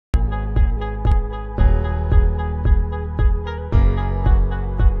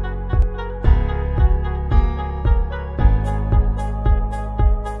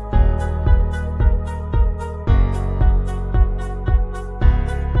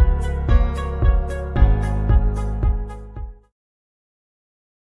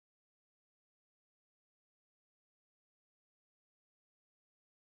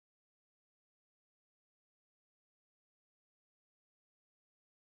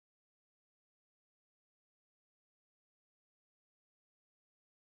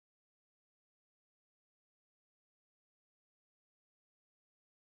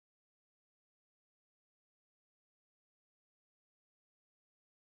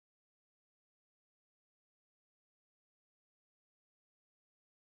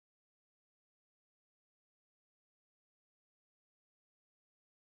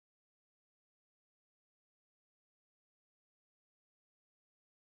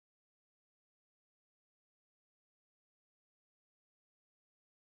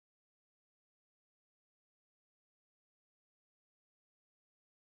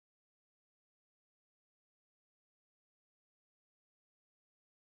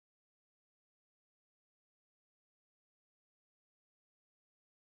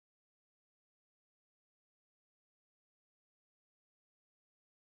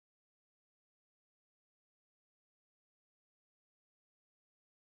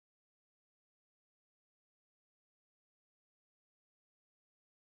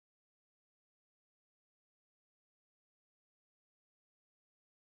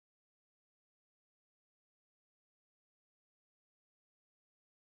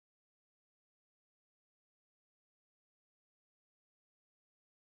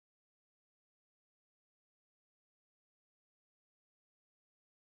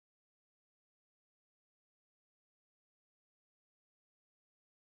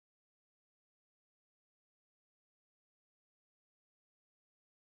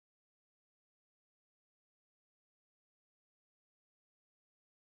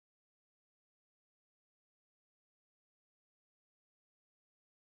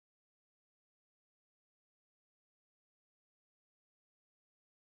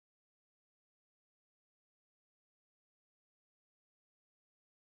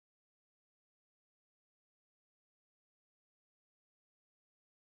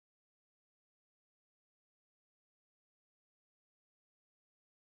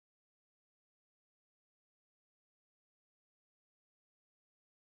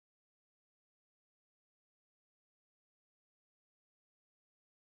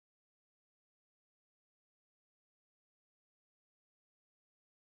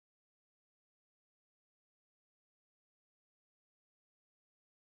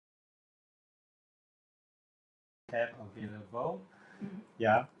have available.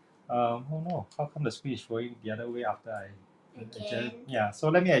 Yeah. Oh no, how come the screen is showing the other way after I adjust? Yeah, so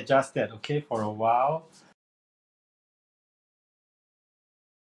let me adjust that, okay, for a while.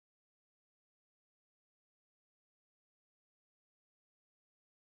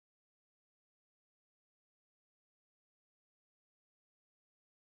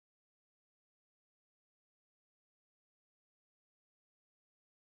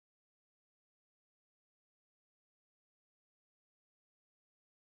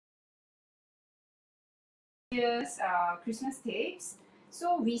 Year's Christmas tapes.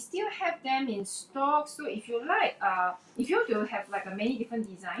 So we still have them in stock. So if you like, if you want to have like a many different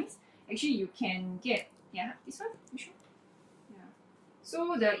designs, actually you can get this one. Which one? Yeah.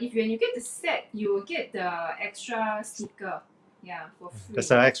 So when you get the set, you will get the extra sticker. Yeah, for free.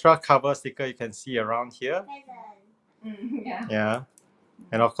 There's an extra cover sticker you can see around here. Yeah. Yeah.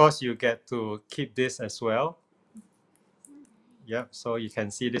 And of course you get to keep this as well. Yep, so you can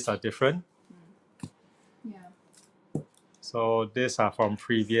see these are different. Yeah. So these are from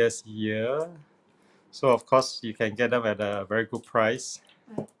previous year. So of course you can get them at a very good price.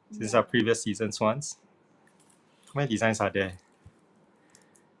 These are previous seasons ones. How many designs are there?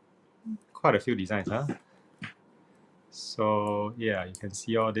 Quite a few designs, huh? So yeah, you can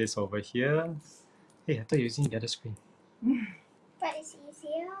see all this over here. Hey, I thought you were using the other screen. But it's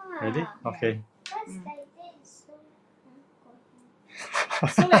easier. Really? Okay. What's like this?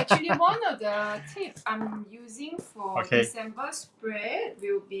 So actually one of the tips I'm using for Okay. December spread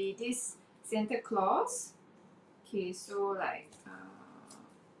will be this Santa Claus. Okay, so like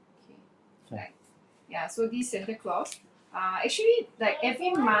yeah, so this Santa Claus. Actually, like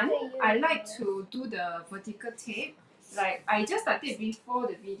every month, I like to do the vertical tape. Like I just started before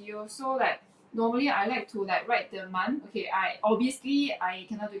the video, so like normally I like to like write the month. Okay, I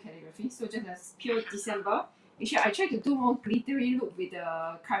cannot do calligraphy, so just as pure December. Actually, I try to do more glittery look with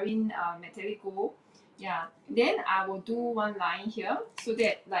the current metallic gold. Yeah, then I will do one line here so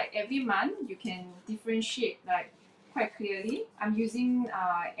that like every month you can differentiate like quite clearly. I'm using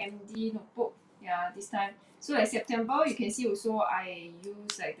MD notebook. Yeah, this time. So like September, you can see also I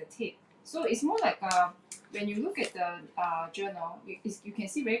use like the tape. So it's more like when you look at the journal, you can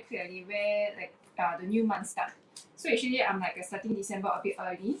see very clearly where like the new month start. So actually, I'm like starting December a bit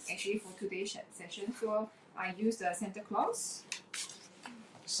early actually for today's session. So I use the Santa Claus.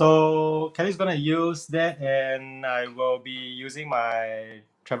 So Kelly's gonna use that, and I will be using my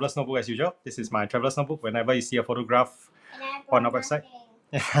traveler's notebook as usual. This is my traveler's notebook. Whenever you see a photograph on our website,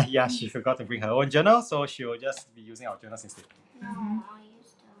 yeah, she forgot to bring her own journal, so she will just be using our journals instead. No, I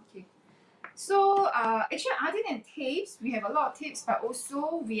used to. Okay. So actually, other than tapes, we have a lot of tapes, but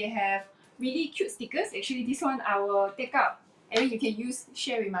also we have really cute stickers. Actually, this one I will take out, and then you can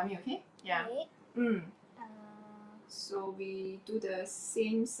share with mommy. Okay? Yeah. Right. So we do the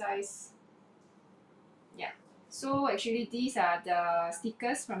same size. Yeah. So actually, these are the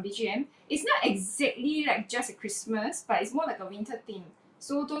stickers from BGM. It's not exactly like just a Christmas, but it's more like a winter theme.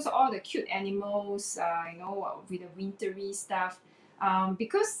 So those are all the cute animals, with the wintery stuff.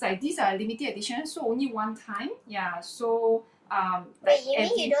 Because like these are limited edition, so only one time. Yeah. So Wait, you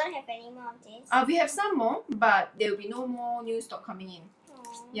mean you don't have any more of this? we have some more, but there will be no more new stock coming in.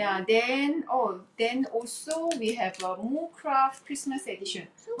 Aww. Yeah. Then also we have a Moocraft Christmas edition.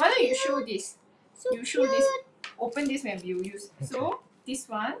 So Why don't you cute. show this? So You show this. Open this when you use. Okay. So this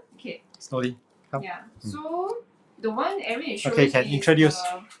one, okay. Slowly. Come. Yeah. So the one Erin is showing. Okay, can is introduce.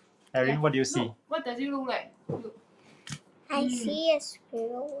 Erin, what do you see? Look, what does it look like? Look. I see a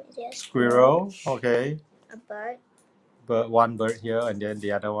squirrel. Squirrel. Okay. A bird. One bird here, and then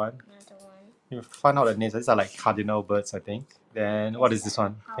the other one. Another one. You find out the names. These are like cardinal birds, I think. Then what is this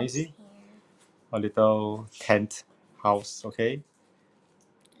one? Can you see? Here. A little tent house. Okay.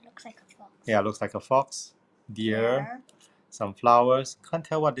 It looks like a fox. Yeah, looks like a fox. Deer. Some flowers. Can't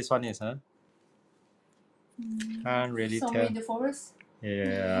tell what this one is, huh? Can't really Somewhere tell. in the forest.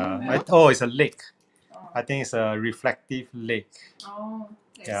 Yeah. Oh, it's a lake. I think it's a reflective lake. Oh,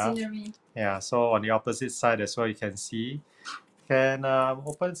 like Yeah. scenery. Yeah, so on the opposite side as well, you can see. Can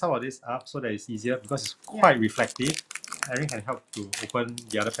open some of this up so that it's easier because it's quite reflective. Erin can help to open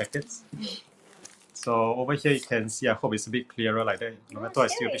the other packets. So over here you can see, I hope it's a bit clearer like that. No matter what,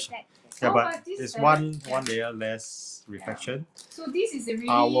 it's still a bit. Yeah, but it's one layer less reflection. So this is a really,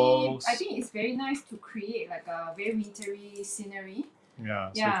 Owls. I think it's very nice to create like a very wintry scenery.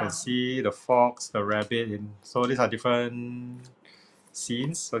 Yeah, so you can see the fox, the rabbit, so these are different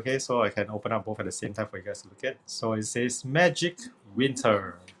scenes. Okay, so I can open up both at the same time for you guys to look at. So it says Magic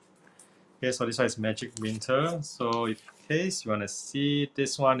Winter. Okay, so this one is Magic Winter. So in case you want to see,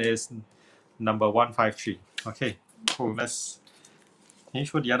 this one is number 153. Okay, cool. Let's. Can you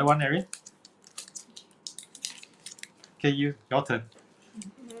show the other one, Erin? Okay, your turn.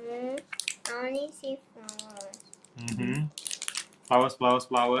 I only see flowers. Mm-hmm. Flowers, flowers,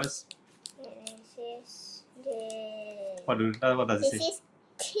 flowers. This is the. What does it This say? is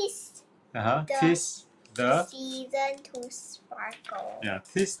tis Uh-huh. the- Tis the season to sparkle. yeah,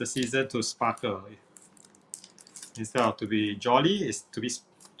 tis the season to sparkle. Instead of to be jolly, it's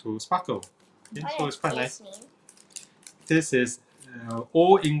to sparkle. Okay, What so does it's quite this nice. mean? This is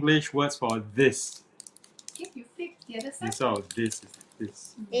old English words for this. Okay, you flip the other side. Instead of this,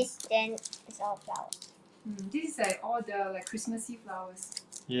 this. This then is all flowers. This is like all the like Christmassy flowers.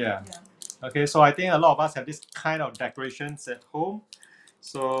 Yeah. Yeah. Okay, so I think a lot of us have this kind of decorations at home.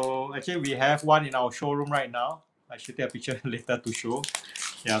 So actually we have one in our showroom right now. I should take a picture later to show.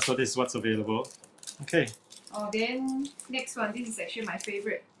 Yeah, so this is what's available. Okay. Oh, then next one. This is actually my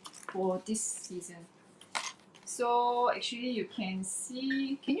favorite for this season. So actually, you can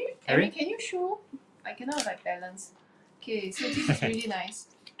see. Can you, Erin? Erin? Can you show? I cannot like balance. Okay, so this is really nice.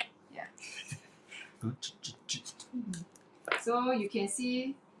 So you can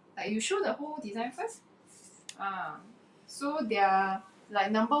see, like you show the whole design first. So they are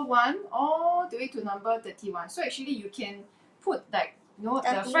like number 1 all the way to number 31. So actually you can put like the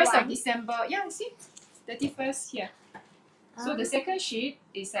 1st of 31? December. Yeah, you see, 31st here. So the second sheet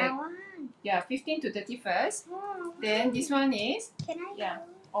is I like want. 15 to 31st. Oh, Then this one is can I? yeah.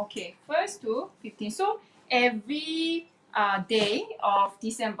 Okay, 1st to 15. So every day of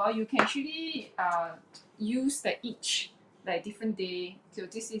December, you can actually use the each like different day. So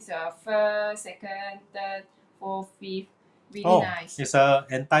this is 1st, 2nd, 3rd, 4th, 5th. Really nice. It's an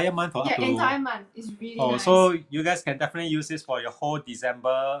entire month or up to Entire month is really nice. so you guys can definitely use this for your whole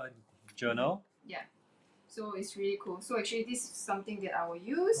December journal. Yeah. So it's really cool. So actually this is something that I will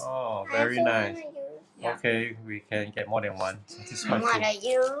use. Oh, I very also nice. wanna use. Yeah. Okay, we can get more than one. So this is I quite cool. wanna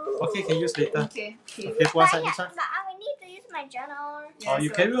use. Okay, can use later. Okay. Okay, one side, this one. But I will need to use my journal. Yeah, You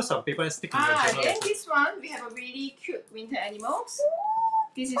so- can use some paper and stick in your journal. Then this one we have a really cute winter animals.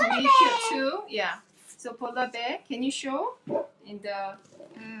 This is really cute too. Yeah. So polar bear, can you show in the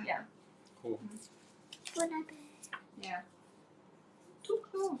yeah. Cool. Yeah. Too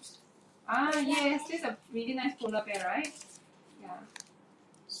close. Yes, this is a really nice polar bear, right? Yeah.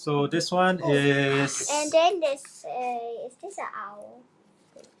 So this one is And then this is this an owl?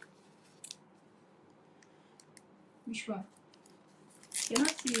 Which one?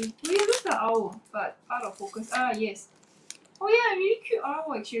 Cannot see. Oh yeah, looks like owl, but out of focus. Yes. Oh yeah, really cute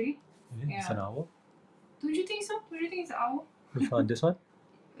owl actually. It's an owl. Don't you think so? Don't you think it's an owl? Which one? This one?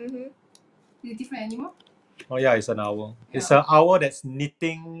 Mm-hmm. It's a different animal? Oh yeah, it's an owl. Yeah. It's an owl that's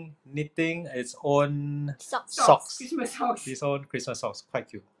knitting its own socks. Christmas socks. Its own Christmas socks. Quite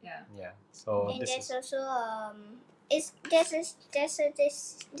cute. Yeah. Yeah. So And this there's is also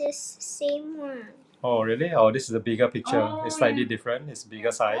this same one. oh really? Oh, this is a bigger picture. Oh, It's slightly yeah. different. It's bigger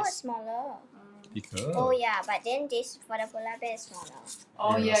Oh, size. it's smaller. Bigger. Oh yeah, but then this for the polar bear is smaller.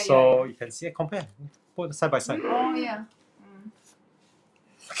 Oh yeah. So you can see it, compare. Put side by side. Oh yeah.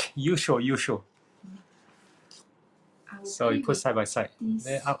 You show. I will So you play put with side by side. these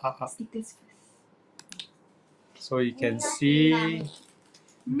Then up. stickers first. So you can see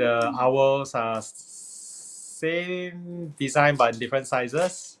the owls are same design but in different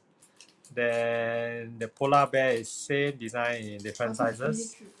sizes. Then the polar bear is same design in different Oh, that's really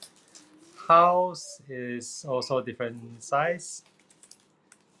sizes. cute. House is also different size.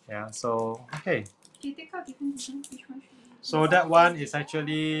 Yeah, so okay. Okay, take out different design. Which one should we So that one is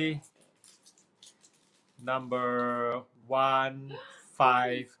actually number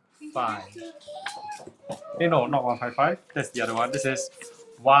 155. No, not 155. That's the other one. This is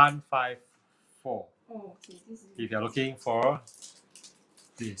 154. Oh, okay. This is If you're looking for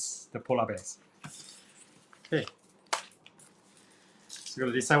this, the polar bears. Okay. So we're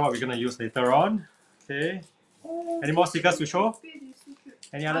gonna decide what we're gonna use later on. Okay. Any more stickers to show?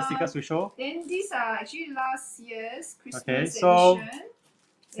 Any other stickers to show? Then these are actually last year's Christmas Okay, so edition.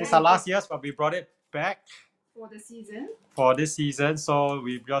 These are last year's, but we brought it back For the season. for this season. So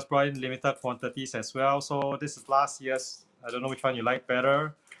we just brought in limited quantities as well. So this is last year's. I don't know which one you like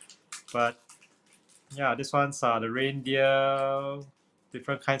better, but yeah, this one's the reindeer,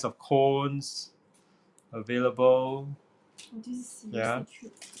 different kinds of cones available. Oh, this is seriously Yeah.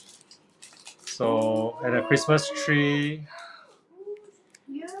 cute. So and a Christmas tree.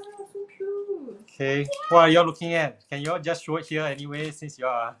 Yeah, so cute. Okay, what are you all looking at? Can you all just show it here anyway, since you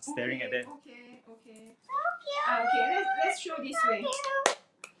are staring at it? Okay. Okay, let's show this way.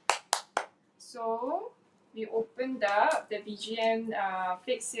 So we opened up the BGM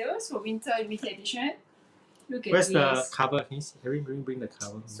fake sales for winter limited edition. Look at Where's this. the cover? Can you see? Erin, bring the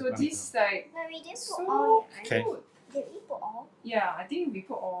cover. So this like But we didn't put so all. Okay. cute. Did we put all? Yeah, I think we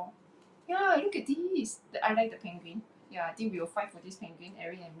put all. Yeah, look at this. I like the penguin. Yeah, I think we will fight for this penguin,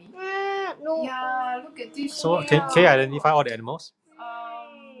 Erin and me. No. Yeah, look at this. So so can you identify all the animals?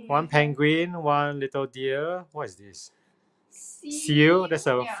 One we penguin, one little deer. What is this? have Seal. That's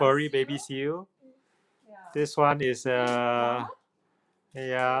a yeah, furry seal. baby seal. Yeah. This one is Llama?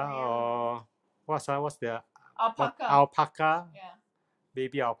 or what's the Alpaca. alpaca? Yeah.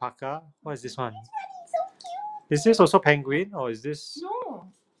 Baby alpaca. What is this one? It's so cute. Is this also penguin or is this? No.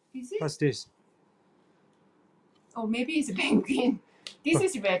 Is it? What's this? Oh, maybe it's a penguin. This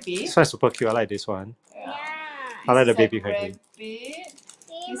is rabbit. This one's super cute. I like this one. Yeah. I like the This is baby like penguin. rabbit. See,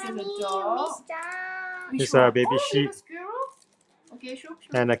 This is a mommy, dog. we stop. Which This is a one? baby oh, sheep. Little squirrel. Okay, show.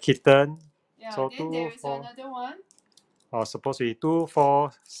 And a kitten. Yeah, So then two, there is four. another one. Oh, supposed to be 2,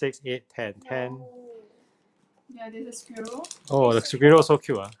 4, 6, 8, 10. 10. No. Yeah, there's a squirrel. Oh, the squirrel so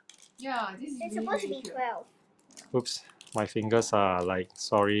cute. Yeah, this is It's really, supposed to really be cute. 12. Oops, my fingers are like,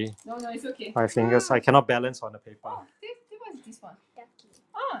 sorry. No, it's okay. My fingers, I cannot balance on the paper. Oh, what is this one? Ducky.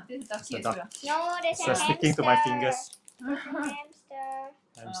 Ah, there's a ducky It's a as well. No, there's It's a just sticking to my fingers. Hamster.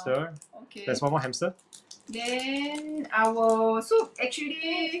 Hamster. Okay. There's one more hamster. Then so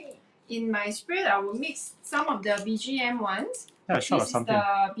actually in my spread I will mix some of the BGM ones. Yeah, a shot This of is something.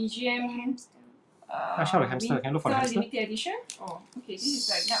 the BGM Hamster. I shot a hamster. Can you look for the hamster? limited edition. Oh, okay. This is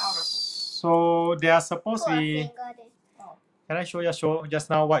like not out of. So they are supposed Put to a be. finger there. Can I show just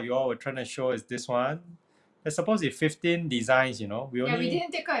now what you all were trying to show is this one. There's supposed to be 15 designs, you know. We Yeah, we only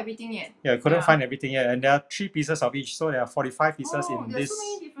didn't take out everything yet. couldn't Yeah. find everything yet. And there are 3 pieces of each, so there are 45 pieces Oh, in there's this so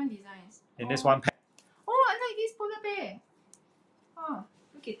many different designs. in this one pack. Oh, I like this polar bear. Oh,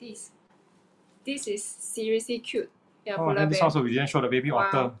 look at this. This is seriously cute. Yeah, Oh, polar then this bear. one also we didn't show the baby Wow.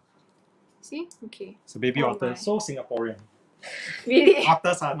 otter. See? Okay. It's a baby Oh otter. my. So Singaporean. Really?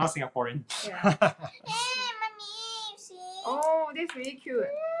 Otters are not Singaporean. Yeah. Hey, mommy, see? Oh, that's really cute.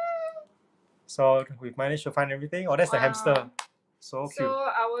 So we've managed to find everything. Oh, that's the Wow. hamster. So cute. So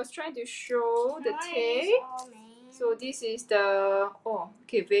I was trying to show the tape. So this is the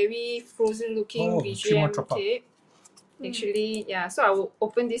very frozen looking Oh, 3 more BGM drop out. tape. Actually, yeah. So I will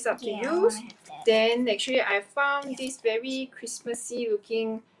open this up to Yeah, I use. wanna have that. Then actually I found this very Christmassy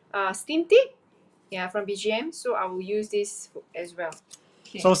looking steam tape. Yeah, from BGM. So I will use this as well.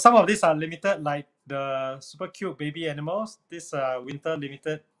 Okay. So some of these are limited, like the super cute baby animals. These are winter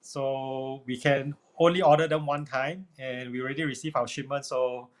limited, so we can only order them one time, and we already received our shipment.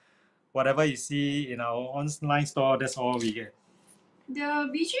 So whatever you see in our online store, that's all we get. The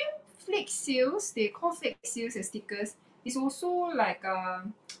BGM flake seals, they call flake seals as stickers, is also like a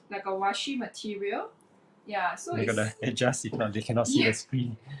washi material. Yeah, so We're it's gonna adjust if not they cannot see the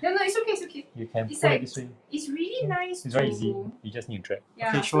screen. no, it's okay, it's okay. You can It's put like- it this way. It's really nice It's to very easy. You just need to drag. Yeah,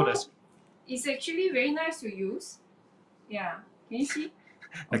 Okay, show so us. it's actually very nice to use. Yeah. Can you see?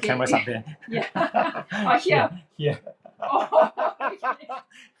 The okay. camera's up there. Yeah. Oh, here. Here. Oh, okay.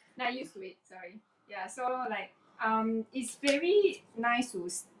 Not used to it, sorry. Yeah, so like it's very nice to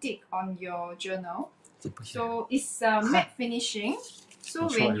stick on your journal. So it's matte finishing. So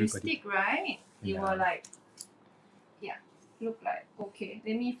Show when you everybody. stick, right, it Yeah. will like look like okay.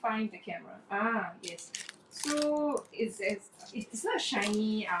 Let me find the camera. Ah, yes. So it's not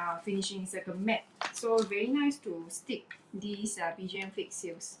shiny finishing, it's like a matte. So very nice to stick these BGM flake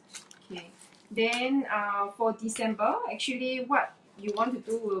seals. Okay. Then for December, actually what you want to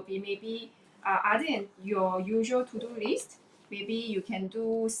do will be maybe other than your usual to-do list, maybe you can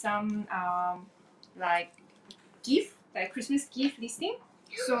do some like gift, like Christmas gift listing.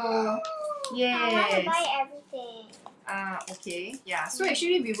 So I want to yes. buy everything. Okay. Yeah. So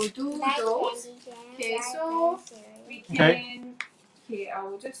actually we will do Buy those. candy jam, Okay, buy so cereal. We Okay. can. Okay, I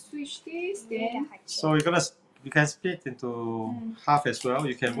will just switch this. Need a Then hot So cake. you can split into half as well.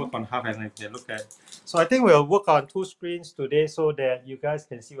 You can work on half and you can look at. So I think we'll work on 2 screens today so that you guys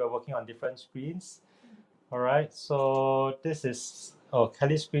can see we're working on different screens. All right. So this is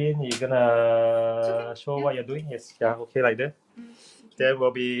Kelly's screen. You're gonna show what you're doing. Yes. Yeah. Okay, like that. Then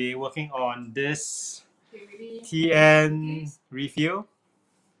we'll be working on this okay, really. TN refill.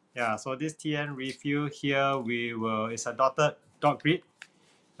 Yeah, so this TN refill here, it's a dot grid.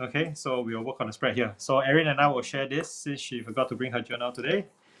 Okay, so we'll work on the spread here. So Erin and I will share this since she forgot to bring her journal today.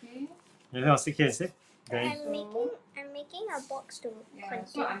 Okay. You know, sit here and sit. Okay. I'm making a box to Yeah.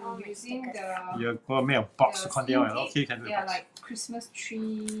 So contain all I'm my using stickers. the You're gonna make a box the to contain all. steam Okay, you can do yeah, a box. like Christmas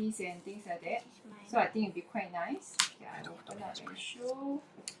trees and things like that. So I think it'd be quite nice. Yeah, I open up and show.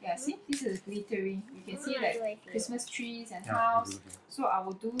 Yeah, see, this is glittery. You can see like Christmas trees and Oh, house. So I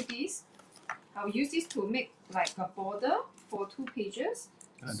will do this. I'll use this to make like a border for 2 pages.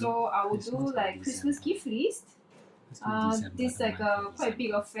 Gonna do So I will Christmas do or like Christmas December? gift list. Let's do December, This don't like mind a for quite big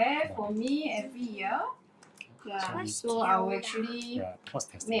December. affair for me every year. Yeah, What's so I will Carola? actually Yeah, what's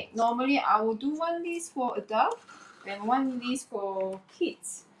testing? make. Normally I will do one list for adult and one list for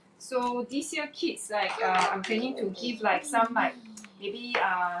kids. So this year kids like I'm planning to give like some like maybe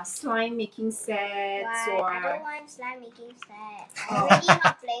slime making sets Why? I don't want slime making set. Oh. I'm already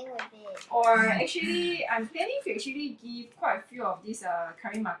not playing with it. or actually I'm planning to actually give quite a few of these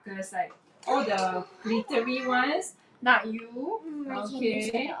coloring markers like all the glittery ones, not you. I can use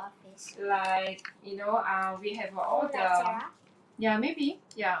it in Okay. the office. Like we have all Like the Sarah? yeah, maybe.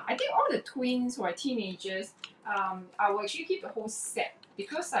 Yeah. I think all the twins who are teenagers, I will actually keep the whole set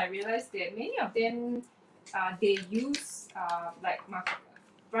because I realized that many of them they use like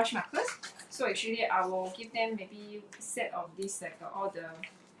brush markers. So actually I will give them maybe a set of this like all the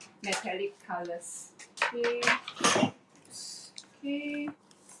metallic colors. Okay. Okay.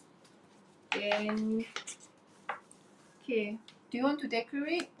 Then okay. Do you want to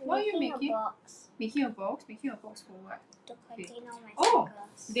decorate? What are you making? A box Making a box? Making a box for what? to contain all my Oh.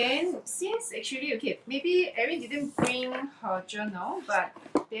 stickers. Then since actually okay, maybe Erin didn't bring her journal, but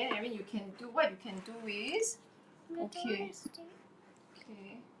then Erin you can do what you can do is okay.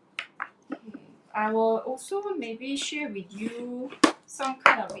 Okay. I will also maybe share with you some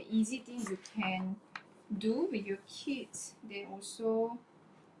kind of easy thing you can do with your kids. Then also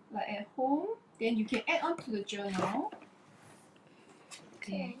like at home, then you can add on to the journal.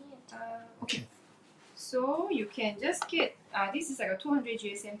 Okay. Okay. So you can just get this is like a 200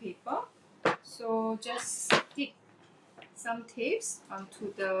 GSM paper. So just stick some tapes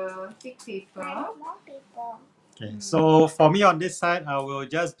onto the thick paper. More people. Okay, so for me on this side, I will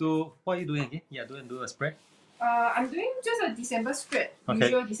just do. What are you doing again? Yeah, do a spread. I'm doing just a December spread. Okay.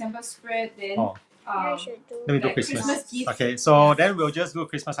 Usual December spread. Then Oh, I should do. Let me do like Christmas. Christmas gift. Okay, so then we'll just do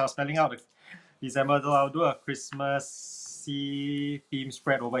Christmas. I was spelling out the December, so I'll do a Christmassy theme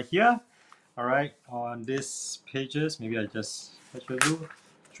spread over here. All right, on these pages, maybe I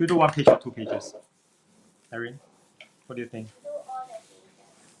should we do 1 page or 2 pages? Erin, what do you think? Do all the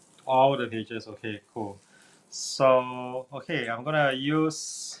pages. All the pages, okay, cool. So, okay, I'm gonna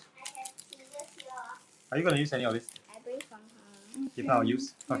use. I have scissors here. Are you gonna use any of this? I bring from home. If not, I'll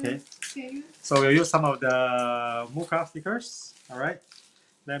use. Okay. Okay. So we'll use some of the Moocraft stickers. All right.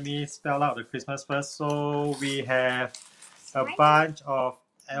 Let me spell out the Christmas first. So we have a bunch of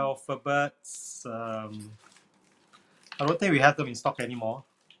alphabets. I don't think we have them in stock anymore.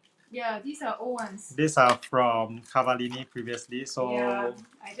 Yeah, these are old ones. These are from Cavallini previously. So Yeah,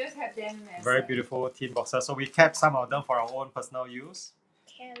 I just have them as very beautiful tin boxes. So we kept some of them for our own personal use.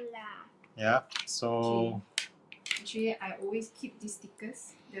 Kella. Yeah. So Actually, I always keep these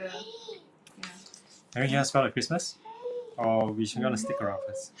stickers. The Erin, you want to spell the Christmas? Or we should gonna stick around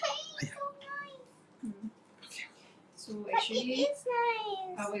first? So actually, It's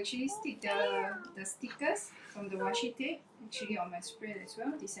nice. I will actually stick the stickers from the washi tape actually on my spread as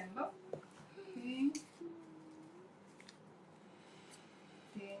well. December. Okay.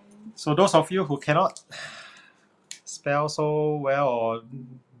 Then So those of you who cannot spell so well or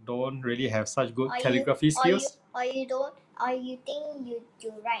don't really have such good calligraphy skills. Or you think you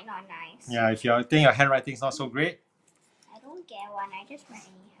write not nice. Yeah, if you think your handwriting is not so great, I don't get one. I just write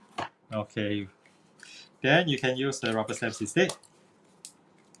anyhow. okay, then you can use the rubber stamps instead.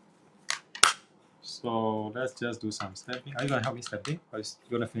 So let's just do some stamping. Are you gonna help me stamping, or is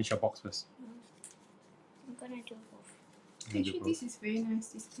you gonna finish your box first? I'm gonna do both. actually this is very nice.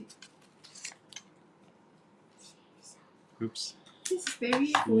 This tape. Oops. This is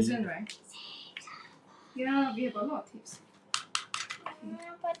very frozen, right? Yeah, we have a lot of tapes.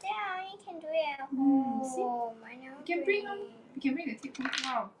 But then I only can do it at See? home. I never You can bring You can bring the tape home.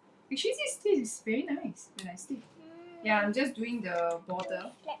 Wow. Actually, this tape is very nice when I stick. Yeah, I'm just doing the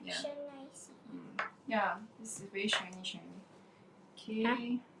border. Reflection nice. Yeah, this is very shiny.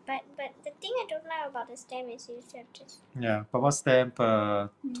 Okay. But the thing I don't like about the stamp is you have to. Yeah, but what stamp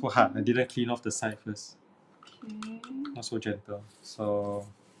too hard. I didn't clean off the side first. Okay. Not so gentle. So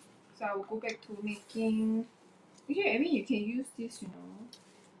So I will go back to making. Actually, I mean you can use this,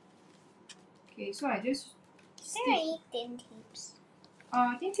 Okay, so I just There are any thin tapes.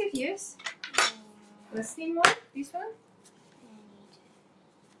 thin tape, yes. The slim one, this one.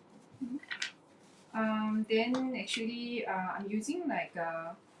 Then actually I'm using like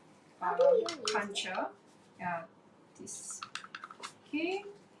a How do you use puncher. Yeah, this. Okay,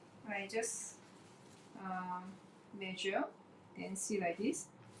 I just measure, then see like this.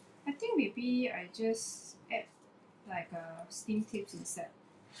 I think maybe I just add like steam tapes inside.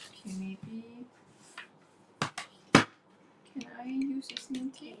 Okay, maybe can I use the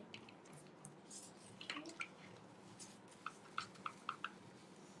same tape?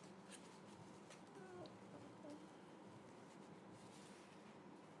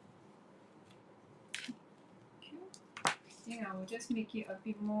 Okay. I think I will just make it a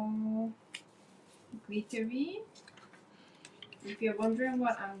bit more glittery. If you're wondering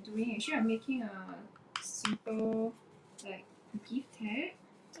what I'm doing, actually I'm making a simple like gift tag.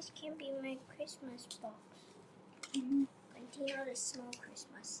 This can be my Christmas box. Contain all the small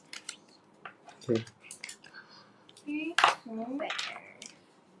Christmas stuff. Okay. Okay, so Better.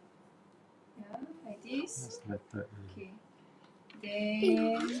 yeah, like this. That's better. Okay.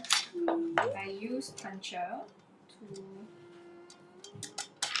 Then I use puncher to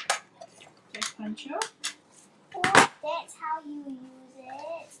just puncher. Oh, that's how you use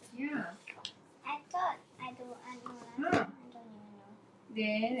it. Yeah. I thought I don't even know.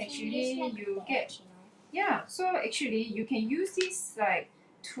 Then You actually use like you a get badge, you know. yeah. So actually you can use this like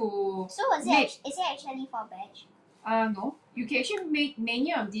to So was make it? Is it actually for badge? no. You can actually make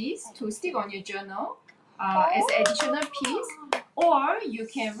many of these to stick on your journal as an additional piece, or you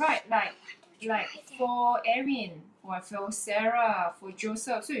can write like for Erin or for Sarah, for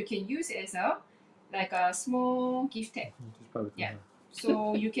Joseph. So you can use it as a like a small gift tag. Yeah.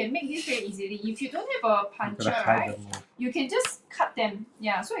 So you can make this very easily. If you don't have a puncher, right, you can just cut them.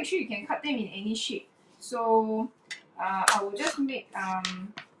 Yeah. So actually you can cut them in any shape. So I will just make a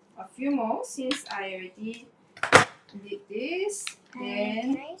few more since I already did this.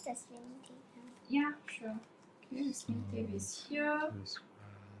 Then Can I use the slim tape? yeah, sure. Okay, the slim tape is here.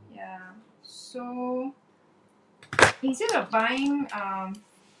 Yeah. So instead of buying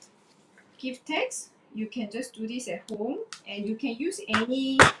gift tags, you can just do this at home, and you can use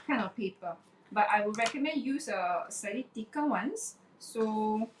any kind of paper. But I would recommend use a slightly thicker ones,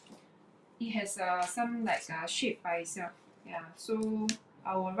 so it has some like shape by itself. Yeah. So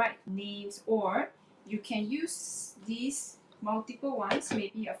I will write names, or you can use these multiple ones,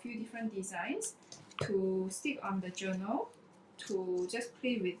 maybe a few different designs, to stick on the journal, to just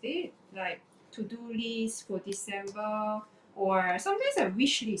play with it, like to-do list for December, or sometimes a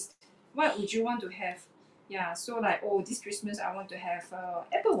wish list. What would you want to have? Yeah, so like, oh, this Christmas I want to have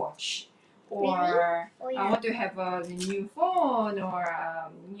Apple Watch, or Oh, yeah. I want to have a new phone or a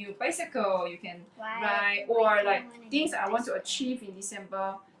new bicycle. You can write, or like things I want to achieve in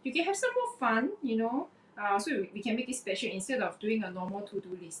December. You can have some more fun, you know. So we can make it special instead of doing a normal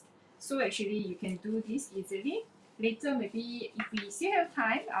to-do list. So actually, you can do this easily. Later, maybe if we still have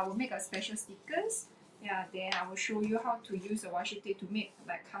time, I will make a special stickers. Yeah, then I will show you how to use a washi tape to make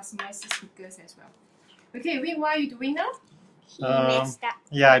like customized stickers as well. Okay, Wing, what are you doing now? He messed up.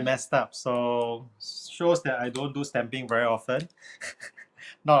 Yeah, I messed up. So shows that I don't do stamping very often.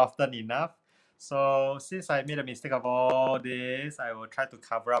 Not often enough. So since I made a mistake of all this, I will try to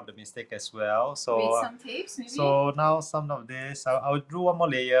cover up the mistake as well. So With some tapes, maybe? so now some of this, I'll do one more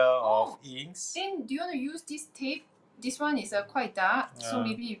layer of inks. Then do you want to use this tape? This one is quite dark, so Yeah.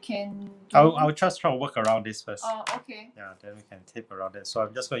 maybe you can do... I'll just try to work around this first. Oh, okay. Yeah, then we can tape around it. So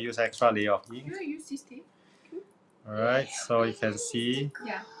I'm just going to use extra layer of You ink. want to use this tape? Alright, so you can see.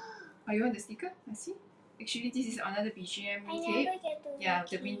 Yeah. Oh, you want the sticker? I see. Actually, this is another BGM I tape. never get to Yeah, the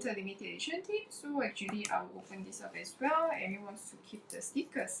keep. winter limited edition tape. So actually, I will open this up as well. Everyone wants to keep the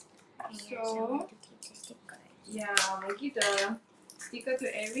stickers. Yes, I So want to keep the sticker. yeah, I will give the sticker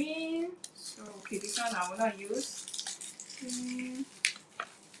to Erin. So okay, this one I will not use. So nice.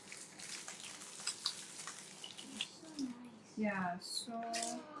 Yeah, so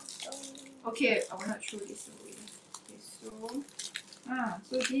Oh. okay, I will not throw this away. Okay,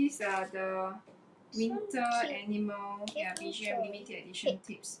 so these are the winter cute. animal Cute BGM toy. limited edition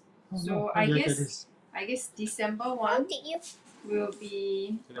tips. Oh, So no. I Yeah, guess December How one did you will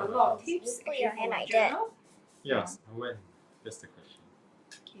be a lot of tips You put actually your for hand my like that? journal. Yes, when? That's the question.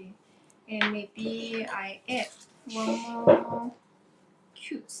 Okay, and maybe I add one more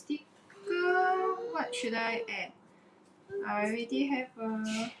cute sticker. What should I add? I already have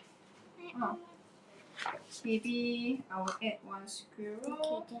a. Oh, maybe I will add one squirrel.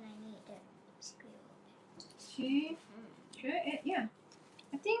 Okay, then I need that squirrel. Okay, should I add? Yeah,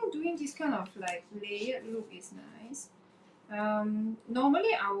 I think doing this kind of like layered look is nice.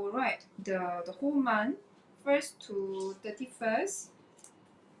 Normally I will write the whole month, 1st to 31st.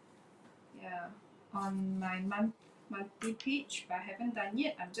 Yeah, on my monthly page, but I haven't done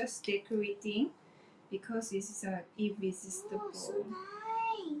yet. I'm just decorating because this is a irresistible. Oh, so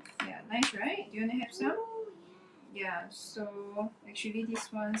nice. Yeah, nice, right? Do you wanna have some? Oh, Yeah. So actually,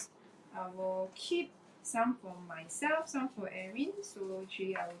 these ones I will keep some for myself, some for Erin. So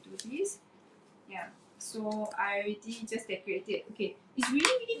actually I will do this. Yeah. So I already just decorated. Okay, it's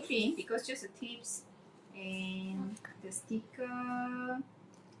really plain because just the tips and the sticker.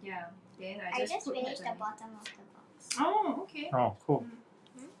 Yeah. Then I just put finished the the bottom of the box. Oh, okay. Oh, cool.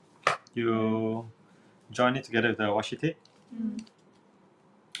 You join it together with the washi tape.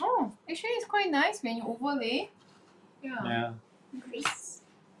 Oh, actually it's quite nice when you overlay. Yeah. Yeah,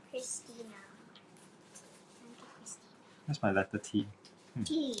 Christina. that's my letter T.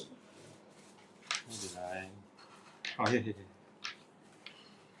 T. Where did I? Oh, here.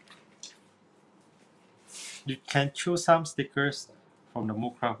 You can choose some stickers from the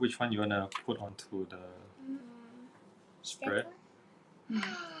Moocraft. Which one you wanna put onto the spread?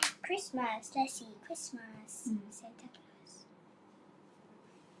 Christmas. Let's see. Christmas. Santa Claus.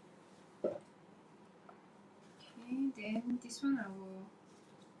 Okay, then this one I will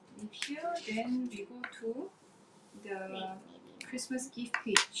leave here. Then we go to the Christmas gift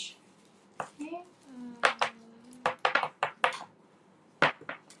page. Okay.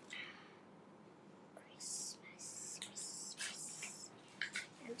 Christmas.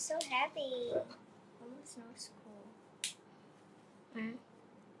 I'm so happy. Almost no school.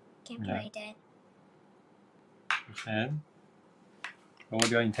 Can't Yeah. play that. And what do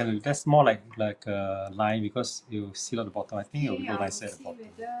you intend to do? That's more like a line because you seal at the bottom. I think it will go nicer at the bottom.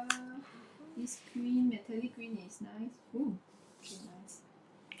 Whether this green, metallic green is nice. Ooh, okay, nice.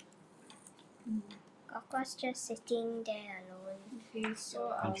 Coco's just sitting there alone. Okay, so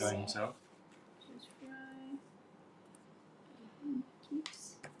I will Enjoying himself. just try.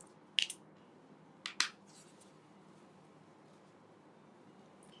 Keeps.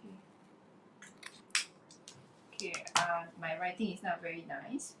 Okay, my writing is not very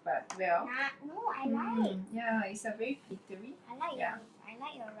nice, but well. No, I like. Yeah, it's a very glittery. I like Yeah. I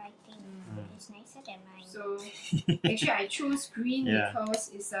like your writing. It's nicer than mine. So actually, I chose green Yeah. because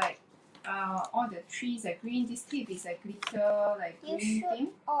it's like all the trees are green. This tip is a glitter like You green should. thing.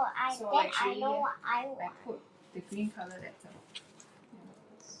 Oh, So I actually, know what I I want. put the green color letter.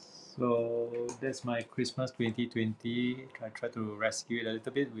 So that's my Christmas 2020. I try to rescue it a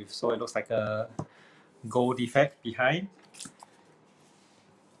little bit with so it looks like a gold effect behind.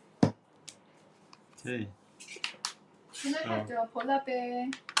 Okay. Can I have the polar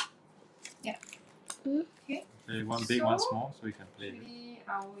bear? Yeah. Okay. Okay, one big, one small, so we can play. Actually,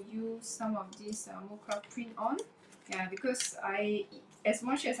 I will use some of this Mocha print on. Yeah, because as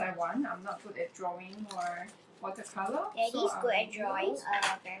much as I want, I'm not good at drawing or watercolor. Daddy's so good I at will drawing. use-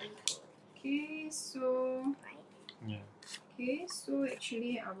 Very good. Okay, so Yeah. okay, so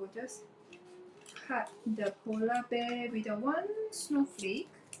actually I will just cut the polar bear with the one snowflake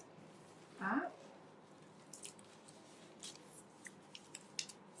up.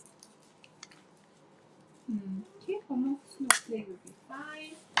 Okay, one more snowflake will be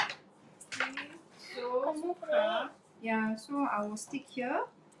fine. Okay, so Mocha, yeah, so I will stick here.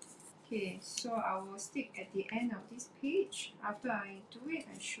 Okay, so I will stick at the end of this page. After I do it,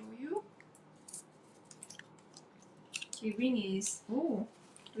 I show you. The ring is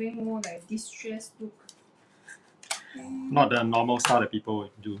doing more like distressed look. Not the normal style that people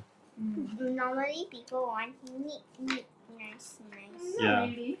do. Normally people want neat, nice. Not Yeah.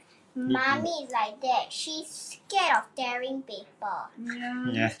 really. Mommy is like that. She's scared of tearing paper.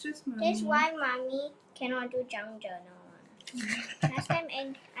 Yeah. It's just my. That's why Mommy cannot do junk journal. Last time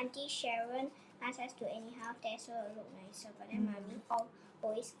Auntie Sharon asked us to anyhow tear so it look nicer, but then Mommy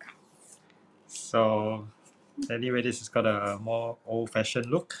always cut. So anyway, this has got a more old-fashioned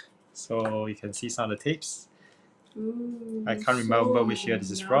look. So you can see some of the tapes. Ooh, I can't remember so which year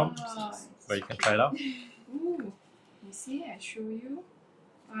this is from, nice. but you can try it out. Ooh, you see, I show you.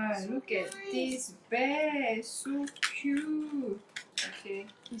 Look at this bear, so cute. Okay,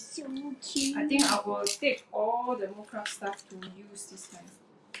 It's so cute. I think I will take all the Mocha stuff to use this time.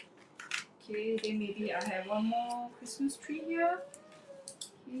 Okay, then maybe I have one more Christmas tree here.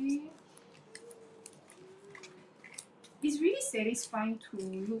 Okay. It's really satisfying to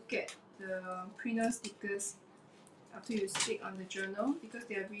look at the printer stickers after you stick on the journal because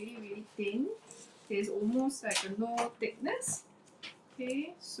they are really thin. There's almost like a no thickness.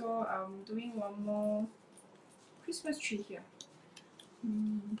 Okay, so I'm doing one more Christmas tree here.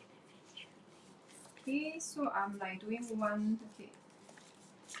 Okay, so I'm like doing one. Okay,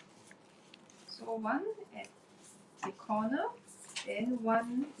 so one at the corner, then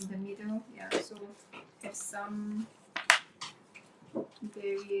one in the middle. Yeah, so have some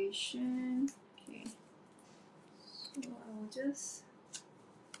variation. Okay, so I will just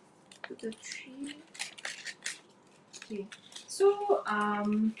put the tree. Okay, so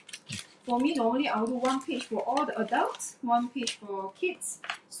for me, normally I'll do one page for all the adults, one page for kids.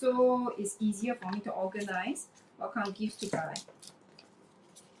 So it's easier for me to organize what kind of gifts to buy.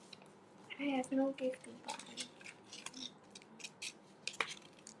 I have no gift to buy.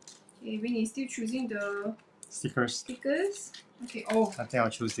 Okay, Winnie is still choosing the Stickers. stickers. Okay, oh, I think I'll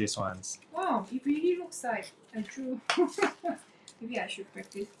choose these ones. wow, it really looks like I drew. Maybe I should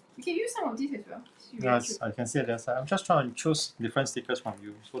practice. You can use some of these as well. See, we are Yes, I can see it. I'm just trying to choose different stickers from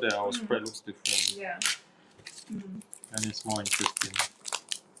you so that our spread looks different yeah. and it's more interesting.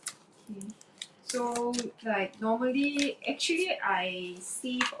 Okay. So like normally, actually I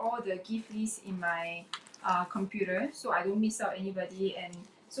save all the gift lists in my computer so I don't miss out anybody, and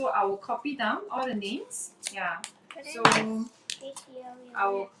so I will copy down all the names. Yeah. But So then this year we I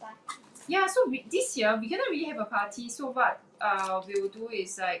will will. have party. Yeah, so this year we cannot really have a party. So what we will do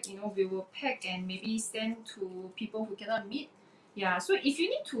is like we will pack and maybe send to people who cannot meet. Yeah, so if you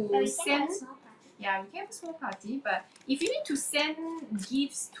need But to we can send, have a small party. yeah, we can have a small party. But if you need to send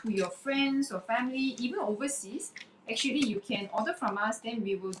gifts to your friends or family, even overseas, actually you can order from us. Then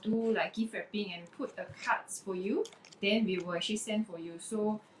we will do like gift wrapping and put the cards for you. Then we will actually send for you.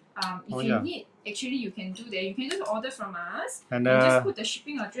 So if you need, actually you can do that. You can just order from us And just put the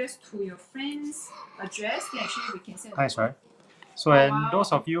shipping address to your friend's address. Then actually we can send. nice, right? So, Oh, and wow.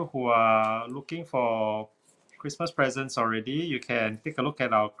 those of you who are looking for Christmas presents already, you can take a look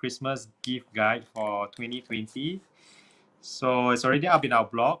at our Christmas gift guide for 2020. So it's already up in our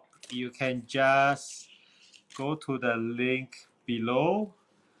blog. You can just go to the link below.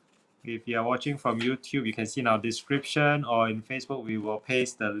 If you are watching from YouTube, you can see in our description, or in Facebook, we will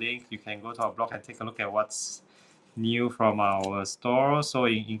paste the link. You can go to our blog and take a look at what's new from our store. So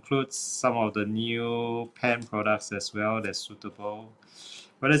it includes some of the new pen products as well that's suitable.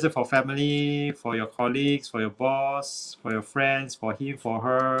 Whether it's for family, for your colleagues, for your boss, for your friends, for him, for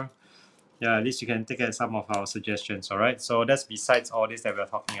her. Yeah, at least you can take at some of our suggestions, all right? So that's besides all this that we're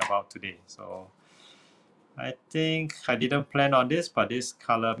talking about today. So I think I didn't plan on this, but this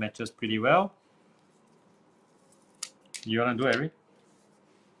color matches pretty well. You want to do it, Eric?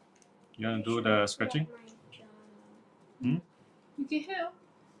 You want to do the scratching? You can help.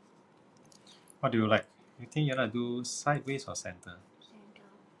 What do you like? You think you want to do sideways or center? Center.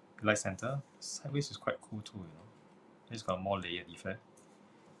 You like center? Sideways is quite cool too, you know. It's got more layered effect.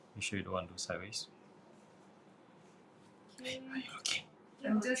 You sure you don't want to do sideways? Hey, why are you looking?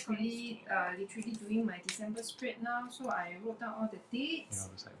 I'm just really literally doing my December spread now, so I wrote down all the You dates.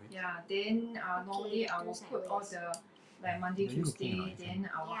 want to do sideways? Yeah, then normally I will put all the like Monday, Are you looking Tuesday, at it? then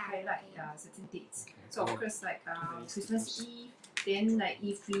I will Yeah, highlight okay. certain dates. Okay. So of course like Christmas Eve, then like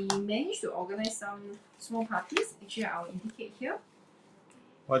if we manage to organize some small parties, actually I will indicate here.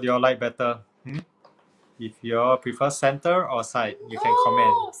 What do you all like better? If you all prefer center or side, you can comment.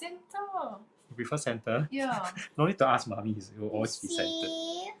 Oh, center. You prefer center? Yeah. No need to ask mommy, it will always be centered.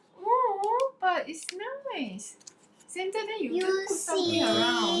 See? Oh, but it's nice. Center, then you You just put something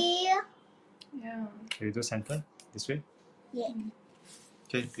around. see? Yeah. Can you do center? This way? Yeah.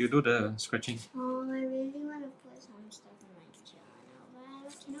 Okay, you do the scratching. Oh, I really want to put some stuff in my journal, but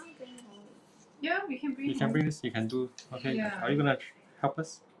I cannot bring home. Yeah, we can bring You can bring this, you can do. Okay, Yeah. are you gonna help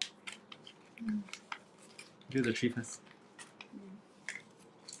us? Do the tree first.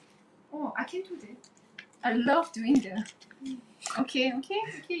 Oh, I can do that. I love doing that. Okay,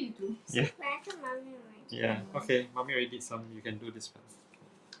 you do. Yeah. But I can mommy right. Yeah, okay, mommy already did some, you can do this first.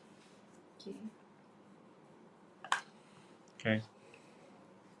 Okay. Okay.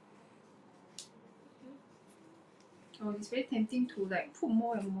 Oh, it's very tempting to like put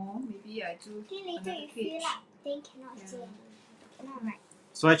more and more. Maybe I do Then later another you feel page. like they cannot see Yeah. anything. Cannot write.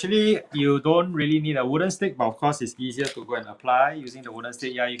 So actually, you don't really need a wooden stick, but of course, it's easier to go and apply using the wooden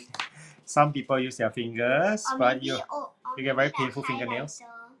stick. Yeah, you can, some people use their fingers, Or but maybe, you or you get very maybe the painful fingernails.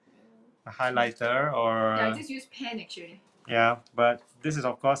 highlighter. A highlighter or Yeah, I just use pen actually. yeah, but this is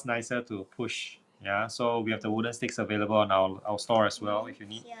of course nicer to push. Yeah, so we have the wooden sticks available on our store as well if you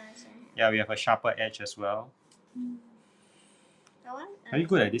need. Yes. Yeah, we have a sharper edge as well. The one, Are you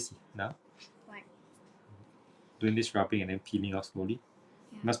good at this now? What? Doing this rubbing and then peeling off slowly.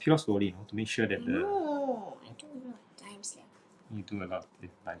 Yeah. You must peel off slowly, you know, to make sure that the No, I don't know. Times like you do a lot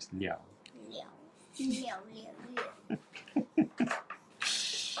of times liao. Liao.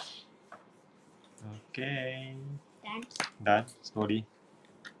 Okay. Done. Done. Slowly.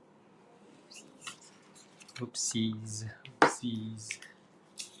 Oopsies. Oopsies.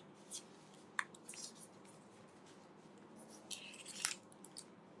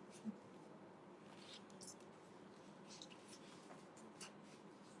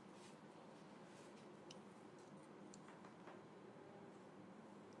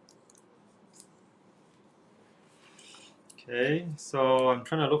 Okay, so I'm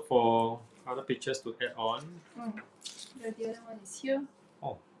trying to look for other pictures to add on. Oh, the other one is here.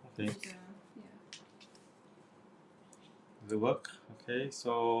 Oh, okay. With the, yeah. Does it work? Okay,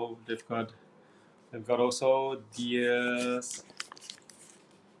 so they've got also deers.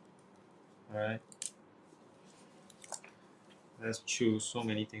 Alright. Let's choose. So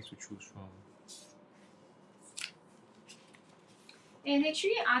many things to choose from. And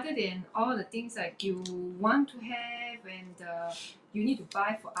actually, other than all the things like you want to have and you need to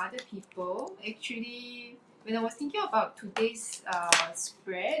buy for other people, actually, when I was thinking about today's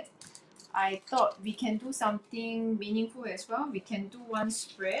spread, I thought we can do something meaningful as well. We can do one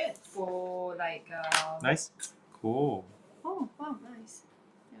spread for like. Nice. Cool. Oh wow, nice.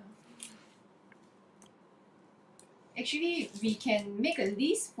 Yeah. Actually, we can make a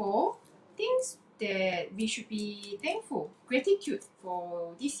list for things that we should be thankful, gratitude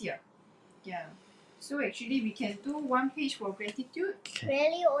for this year. Yeah. So actually, we can do one page for gratitude.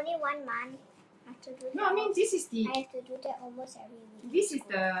 Really, only 1 month. I have to do that. No, I mean this is I have to do that almost every week. this is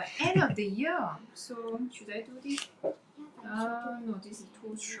the end of the year. So should I do this? Yeah, but I should do No, this is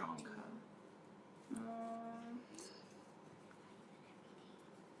too strong.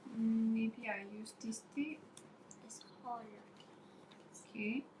 Maybe I use this tape. this whole.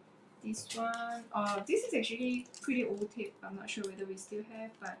 Okay. This one, this is actually pretty old tape. I'm not sure whether we still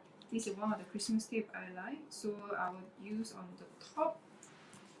have, but this is one of the Christmas tape I like, so I will use on the top.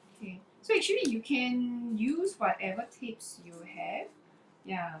 Okay, so actually you can use whatever tapes you have.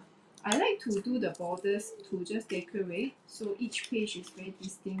 Yeah, I like to do the borders to just decorate, so each page is very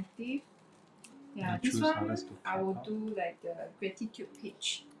distinctive. Yeah, And this choose one others to I cut will out. do like the gratitude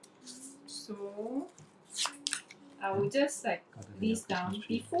page. So I will just like list down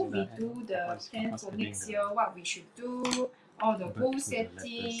before we do the plan for next year, what we should do, all the goal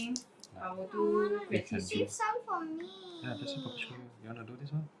setting. I will do gratitude. Save some for me. Yeah, this one show you. You wanna do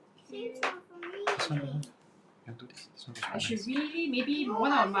this one? Save some for me. This one, you wanna do this? This one is I quite should nice. really maybe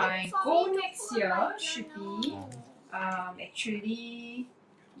one of my goal next year should be actually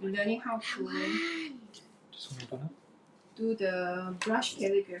learning how to This one you do now? do the brush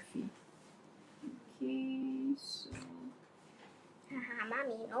calligraphy. Okay, so Haha,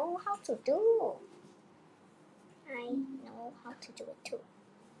 mommy know how to do. I know how to do it too.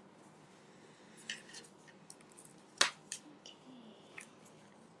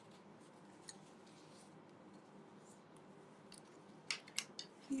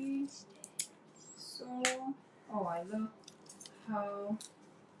 okay, so oh I love how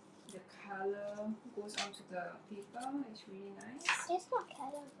the color goes onto the paper. It's really nice. It's not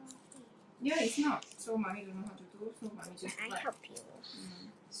calligraphy. Yeah, it's not. So mommy don't know how to do. So mommy just I like. help you.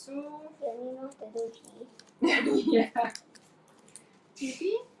 So You only know how to do G. yeah.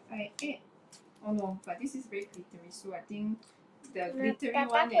 Maybe I add. Oh no, but this is very glittery. So I think the glittery Papa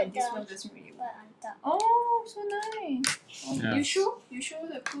one put and this the one doesn't really work. But on top. Oh, so nice. Oh, Yeah. You show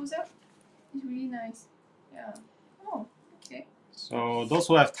the close up. It's really nice. Yeah. Oh, okay. So those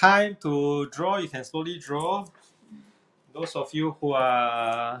who have time to draw, you can slowly draw. Those of you who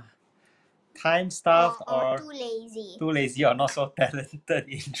are time-starved Or or too lazy. or not so talented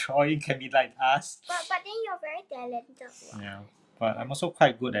in drawing can be like us. But then you're very talented. Yeah, but I'm also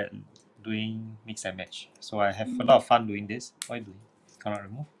quite good at doing mix and match. So I have a lot of fun doing this. Why do you cannot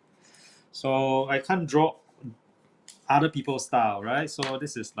remove? So I can't draw other people's style, right? So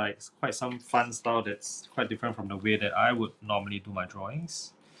this is like quite some fun style that's quite different from the way that I would normally do my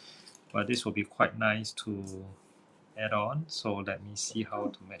drawings. But this will be quite nice to add on. So let me see how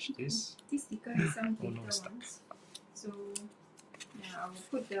to match this. This sticker has some Oh, glitter no, it's stuck. ones. So yeah, I will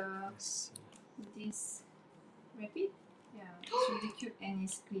put Let's see. this rabbit. Yeah, it's really cute and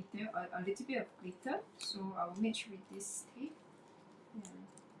it's glitter, a little bit of glitter. So I will match with this tape. Yeah.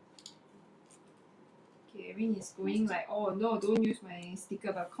 Okay, Erin is going like, oh no, don't use my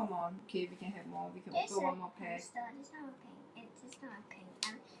sticker, but come on. Okay, we can have more. We can open one more pack. It's not a pink. It's not a pink.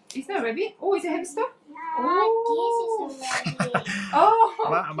 It's not a rabbit? Oh, it's a hamster? Oh, this is a rabbit. Oh,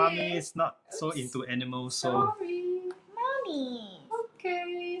 okay. Mommy is not so into animals, so Sorry. Mommy.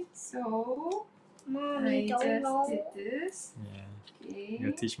 Okay, so Mommy I don't just know. did this. yeah. Okay.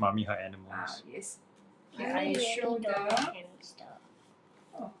 You teach mommy her animals. Yes. Okay, Mommy I really show don't the. know hamster.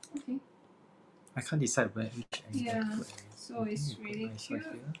 Oh, okay. I can't decide which angle Yeah, to put. so I think it's you put really nicer cute.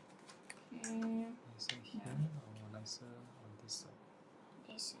 here, Okay. nicer here, or nicer on this side.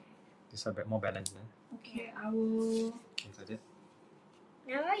 This. This side more balanced. Eh? Okay, I will. Things like that.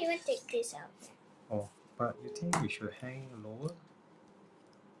 Now I even take this out. Oh, but you think we should hang lower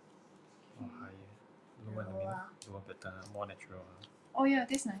or higher? Lower in the middle. Lower better, more natural. Oh yeah,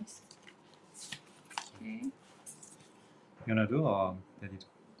 that's nice. Okay. You wanna do or Daddy do?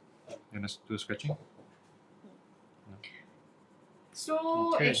 You wanna do scratching?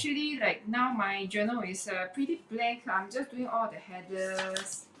 So Okay. actually, like now my journal is pretty blank. I'm just doing all the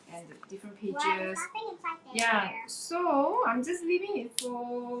headers and the different Well, pages. there's nothing inside there. Yeah, so I'm just leaving it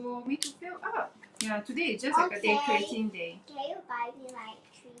for me to fill up. Yeah, today is just like a Okay. decorating day. Can you buy me like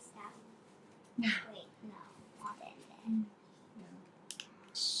 3 stuff? Wait, no, more than that.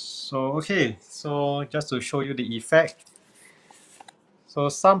 So okay, so just to show you the effect. So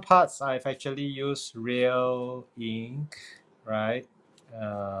some parts I've actually used real ink, right?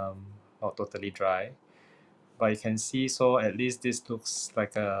 Not totally dry, but you can see. So at least this looks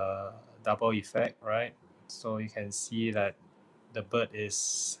like a double effect, right? So you can see that the bird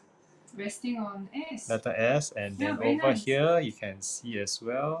is Resting on S. letter S, and Yeah, then very over nice. here you can see as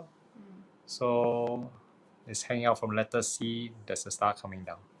well. So it's hanging out from letter C. There's a star coming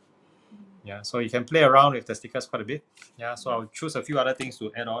down. Yeah, so you can play around with the stickers quite a bit. Yeah, so I'll choose a few other things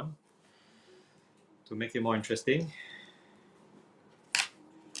to add on to make it more interesting.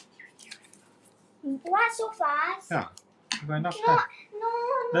 What, so fast? Yeah, you got enough No, time. no,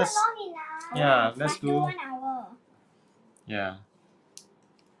 not Let's- long enough. Yeah, let's Let's do. 1 hour. Yeah.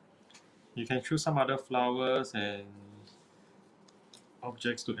 You can choose some other flowers and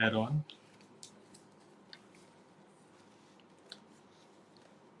objects to add on.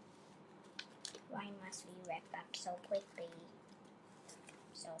 Why must we wrap up so quickly?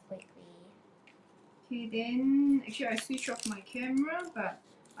 So quickly. Okay, then actually I switch off my camera, but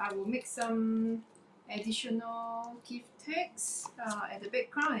I will make some additional gift tags at the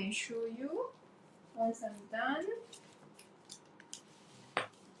background and show you once I'm done.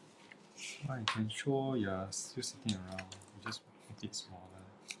 Well, you can show you're still sitting around. You just make it smaller.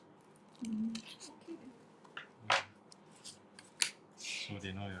 Okay. So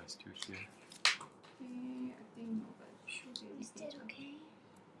they know you're still here. Okay, I think nobody should be. Is this okay?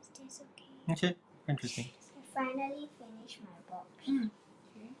 Is this okay? Okay, interesting. I finally finished my box.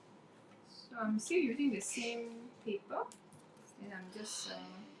 Okay. So I'm still using the same paper, and I'm just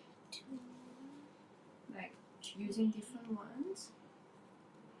like using different ones.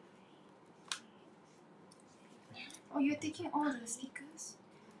 Oh, you're taking all the stickers?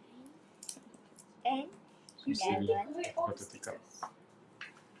 And You So said you take away all got the to take out. stickers.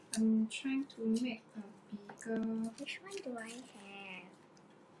 I'm trying to make a bigger. which one do I have?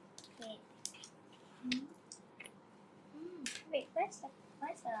 Wait. Wait, where's the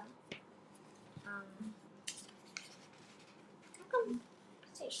how come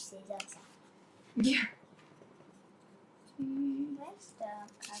such scissors? Yeah. Where's the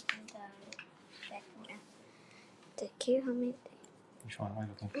carpenter vacuum? The key how many? Which one? What are you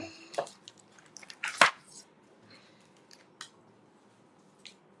looking for?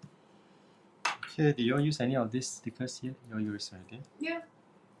 Okay, did you all use any of these stickers here? You all use already? Yeah.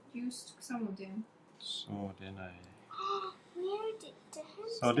 Used some of them. So then Where did the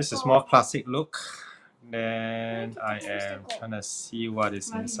hamster So this is go? more classic look. Then did the I hamster am go? trying to see what is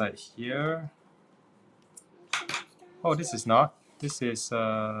Money. inside here. Hamster, Oh, this is not. This is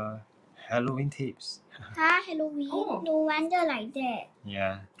Halloween tapes. Halloween. Oh. No wonder like that.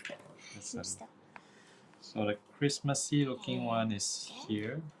 Yeah. It's, Hamster. so the Christmassy looking one is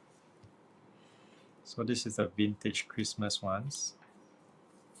here. So this is the vintage Christmas ones.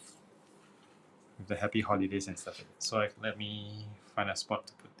 With the happy holidays and stuff like that. So let me find a spot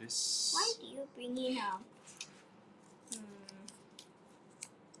to put this. Why do you bring in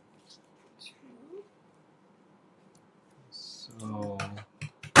So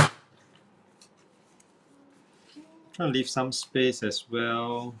try to leave some space as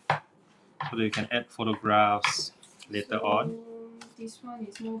well so that you can add photographs later on. This one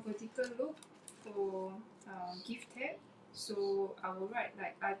is more vertical look for gift tag. So I will write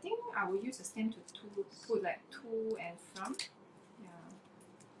like, I think I will use a stamp to put like to and from. Yeah.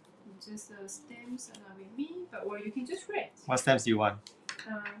 Just the stamps are not with me, but or you can just write. What stamps do you want?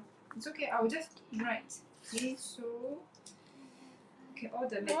 It's okay, I will just write. Okay, so okay, all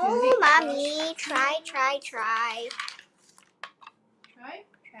the metallic. Oh, mommy, brush. try. Try? Try.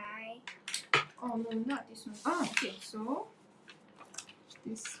 Oh no, not this one. Oh, okay, so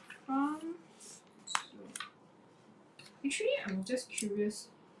this from. So actually, I'm just curious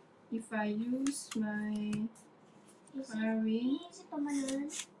if I use my coloring. Is it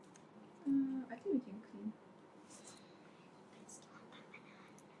permanent? I think we can clean.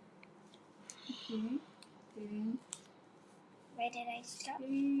 Okay, then Where did I stop?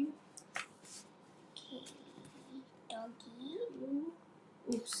 okay. Okay. Doggy.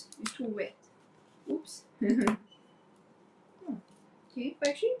 Oops, it's too wet. Oops. Okay, but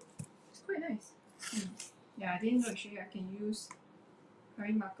actually, it's quite nice. Yeah, I didn't know actually I can use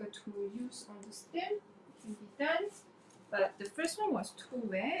curry marker to use on the stem. It can be done. But the first one was too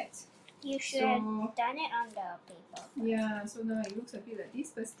wet. You should So have done it on the paper. yeah, so now it looks a bit like this,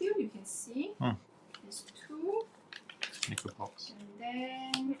 but still you can see there's two. Make a box. And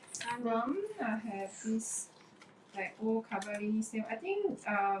then from I have this like old cavallini stem. I think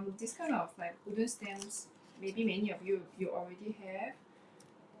this kind of like wooden stems maybe many of you already have.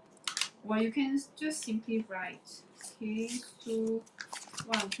 Or you can just simply write. Okay, so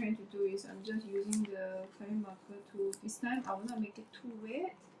what I'm trying to do is I'm just using the curry marker to this time I will not make it too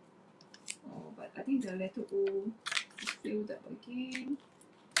wet. Oh, but I think the letter O is filled up again.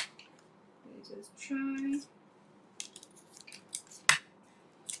 Let's just try.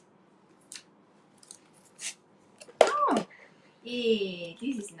 Oh, hey,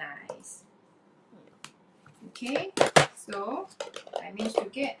 this is nice. Okay, so I managed to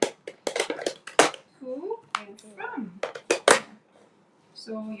get to and from.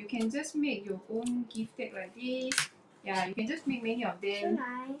 So you can just make your own gift tag like this. Yeah, you can just make many of So them.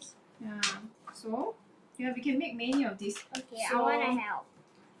 nice. Yeah, so yeah, we can make many of these. Okay, So, I wanna help.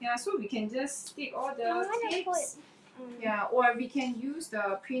 Yeah, so we can just stick all I the wanna tapes. put. Yeah, or we can use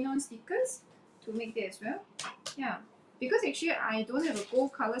the print-on stickers to make that as well. Yeah, because actually I don't have a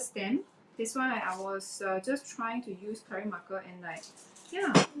gold color stamp. That's why I was just trying to use curry marker and like,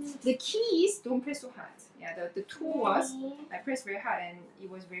 yeah, the key is don't press so hard. Yeah, the tool was I pressed very hard and it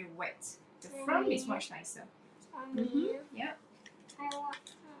was very wet. The front is much nicer. Yeah. I want.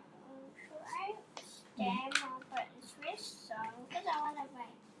 Should I stamp or put Swiss song? Because I wanna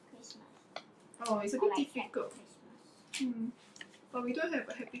write Christmas. Oh, it's a I bit like difficult. Christmas. But we don't have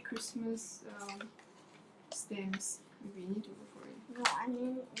a Happy Christmas stamps. We need to go for it. No, I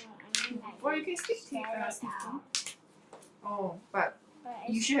mean like. Or you can stick Sell it sticker. out. Oh, but But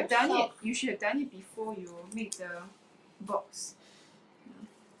you it's should have so done it. soft. You should have done it before you make the box.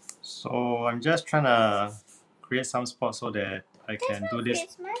 So I'm just trying to create some spots so that I can do this.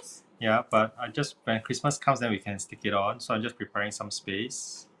 Christmas. Yeah, but I just when Christmas comes, then we can stick it on. So I'm just preparing some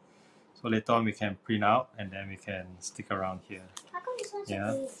space. So later on we can print out and then we can stick around here. How come this one's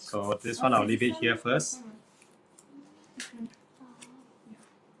Yeah. so big? So this one I'll leave it here first.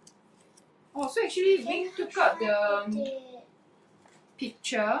 Oh, so actually we took out the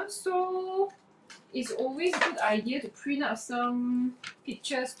picture. So it's always a good idea to print out some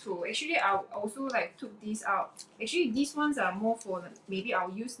pictures too. Actually, I also like took these out. Actually, these ones are more for maybe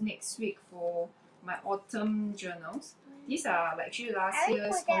I'll use next week for my autumn journals. These are like actually last I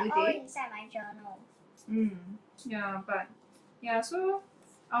year's put that all holiday. inside my journal. Yeah, but yeah, so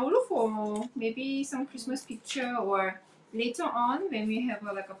I will look for maybe some Christmas picture or later on when we have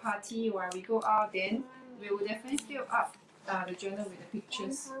like a party or we go out, then we will definitely fill up the journal with the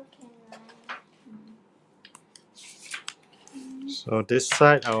pictures. How can I? So this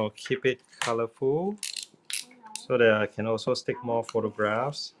side I'll keep it colorful so that I can also stick more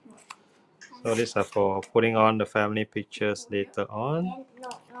photographs. So these are for putting on the family pictures later on. Then,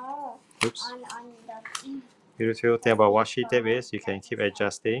 no. Oops. On the. Beautiful thing about washi tape is you can keep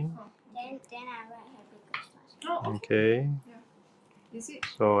adjusting. Then I write Happy Christmas. Oh, Okay. is it?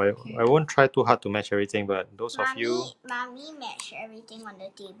 So I won't try too hard to match everything, but those of you. Mommy match everything on the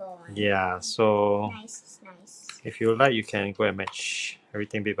table. Yeah, so Nice. if you like, you can go and match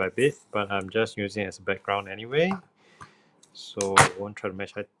everything bit by bit, but I'm just using it as a background anyway. So I won't try to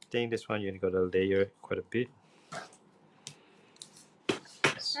match. I think this one you got to layer quite a bit. That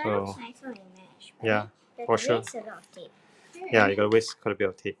looks nice when you match. Yeah, but for sure. waste a lot of tape. Yeah, you got to waste quite a bit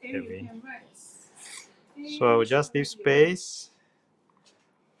of tape that way. So I will just leave space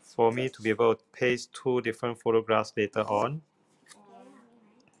for me to be able to paste 2 different photographs later on.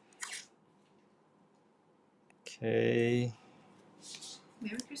 Okay.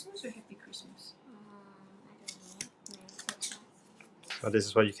 Merry Christmas or Happy Christmas? So this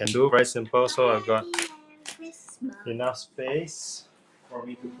is what you can do, very simple. So I've got Christmas. enough space for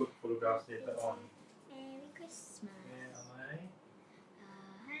me to put photographs later on. Merry Christmas. Okay,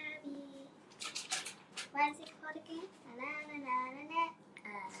 Happy. What is it called again?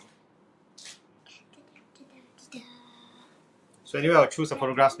 So anyway, I'll choose the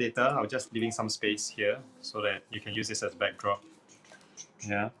photographs later. I'll just leaving some space here so that you can use this as backdrop.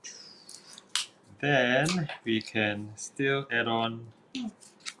 Yeah. Then we can still add on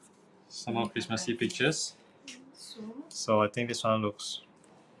some more Christmassy pictures. So I think this one looks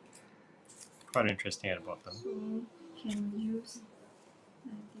quite interesting at the bottom. So can use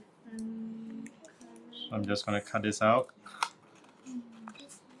different So I'm just gonna cut this out.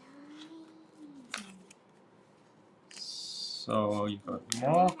 So you've got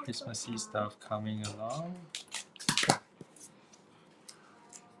more Christmassy stuff coming along.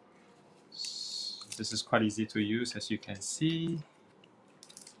 This is quite easy to use, as you can see.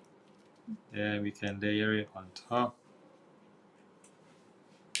 Then we can layer it on top.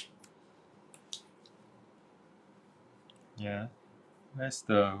 Yeah, where's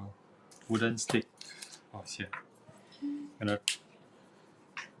the wooden stick? Oh, it's here.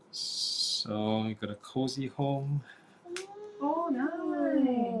 So you got a cozy home. Oh,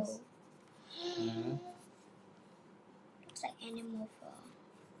 nice. Yeah. Looks like animal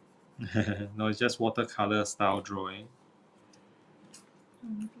fur. No, it's just watercolor style drawing.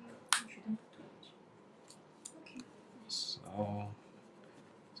 Maybe I shouldn't put too much. Okay. So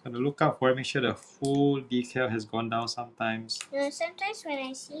gotta look out for it, make sure the full decal has gone down sometimes. No, sometimes when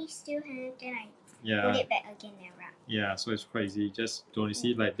I see still have, then I put Yeah, it back again and wrap. yeah, so it's quite easy. Just don't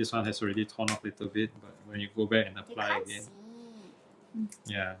see like this one has already torn off a little bit, but when you go back and You apply can't again,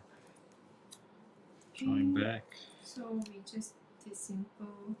 see. yeah, drawing back. So we just did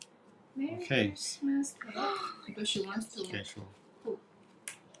simple Merry Okay. Christmas tag because she wants to Okay, sure. put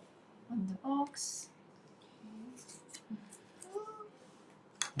on the box.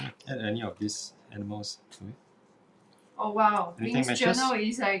 Add any of these animals to it. Oh wow, Anything Win's matches? journal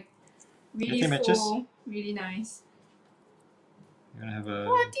is like really Anything full, matches? really nice. You're gonna have a.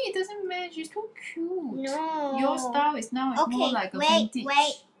 Oh, I think it doesn't match. It's too cute. No. Your style is now Okay, more like a wait, vintage.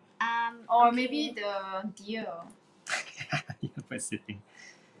 wait. Or okay. maybe the deer. By sitting.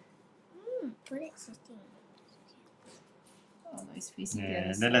 Put it sitting. Oh no, it's facing the Yeah, other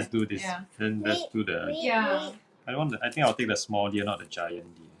then side. let's do this. Yeah. Then let's do the. Wait, Yeah. wait. I think I'll take the small deer, not the giant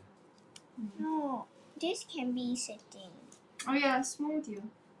No, this can be sitting. Oh yeah, small deer.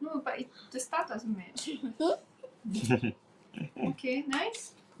 No, but the style doesn't match. deer. Okay,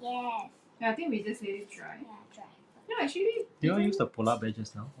 nice. Yes. Yeah, I think we just let it dry. Yeah, dry. No, actually. Did you all even- use the polar bear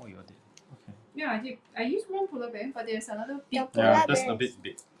just now? Oh, you all did. Okay. Yeah, I did. I used one polar bear, but there's another big. The polar Yeah, just a bears. bit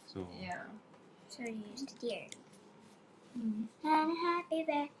big. So. Yeah. So you use the deer. Mm. Happy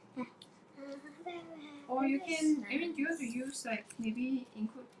bear. Or you can. I mean, do you want to use like maybe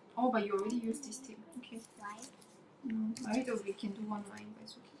include? Oh, but you already used this tip. Okay. Why? No, I thought we can do one line, but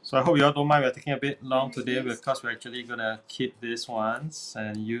it's okay. So I hope you all don't mind. We're taking a bit long today because we're actually gonna keep these ones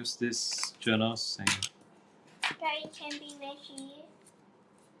and use these journals and But it can be messy.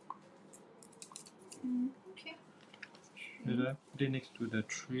 Okay. should I put it next to the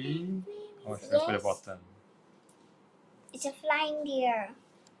tree or should I put it at the bottom? It's a flying deer.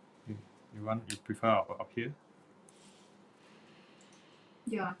 You prefer up here?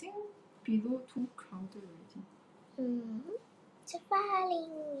 Yeah, I think below too crowded already. It's a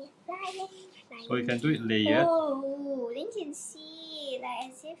flying. So you can do it layered, Oh, then you can see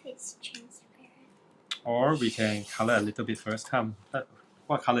like as if it's transparent. or we can color a little bit first. Come,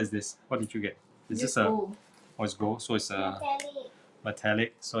 what color is this? What did you get? Is this a? gold. Oh, it's gold. So it's a Metallic.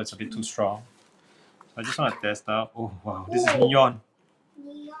 metallic. So it's a bit too strong. So I just want to test out. Oh wow, this is neon.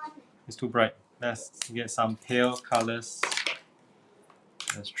 Neon. It's too bright. Let's get some pale colors.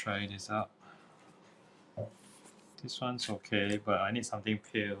 Let's try this out. This one's okay, but I need something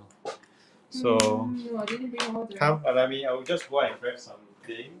pale. So No, I didn't bring all the. come, I will just go and grab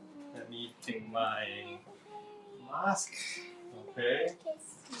something. Let me take my mask. Okay.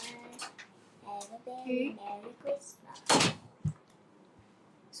 Merry Christmas.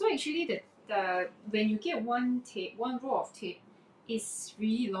 So actually, the when you get one roll of tape, it's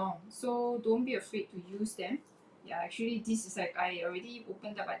really long. So don't be afraid to use them. Yeah, actually, this is like I already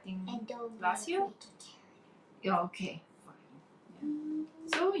opened up. I think. And don't Last be year? afraid to carry. Yeah. Okay. Fine.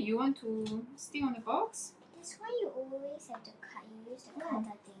 Yeah. So you want to stick on the box? That's why you always have to cut. You use the Oh.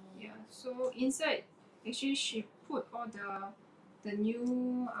 cutter thingy. Yeah. So inside, actually, she put all the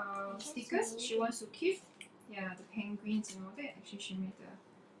new That's stickers she amazing. wants to keep. Yeah, the penguins and all that. Actually, she made the.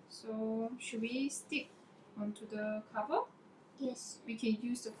 So should we stick onto the cover? Yes. We can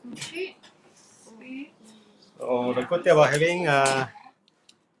use the full sheet. Okay. So the good thing about having a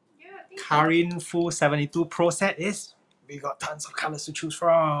Yeah, I think. Karin Full 72 Pro set is we got tons of colors to choose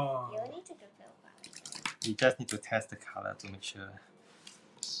from. You only took a pill. We just need to test the color to make sure.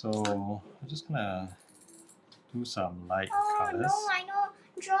 So I'm just gonna do some light Oh colors. no, I know.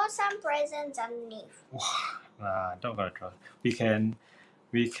 Draw some presents underneath. Nah, don't gonna draw. We can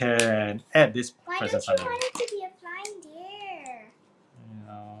add this Why don't present you underneath. want it to be a flying deer? You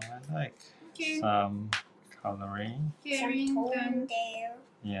know, I like Okay. some coloring. Karen Some done. tone there.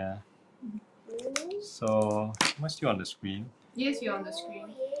 Yeah. Ooh. So am I still on the screen? Yes, you're on the screen. Oh,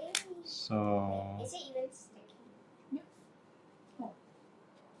 yay. So Is it even sticky? Yeah. Oh.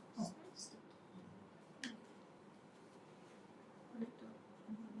 It's not sticky.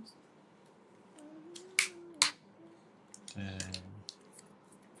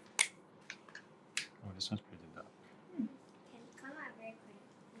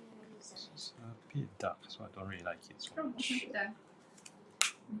 bit dark, so I don't really like it so Oh, much. okay, done.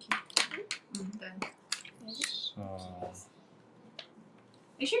 Okay. Done. So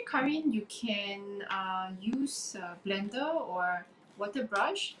Actually, Karin, you can use a blender or water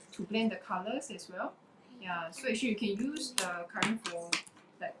brush to blend the colors as well. Yeah, so actually you can use the Karin for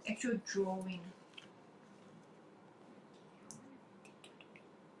like actual drawing.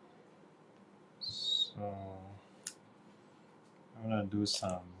 I'm gonna do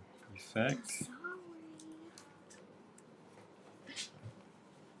some effect.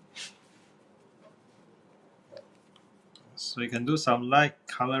 So you can do some light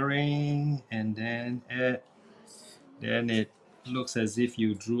coloring and then add. Then it looks as if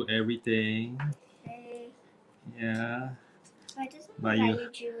you drew everything. Yeah. But it doesn't But look you-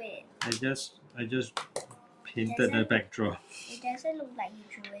 like you drew it. I just painted the backdrop. It doesn't look like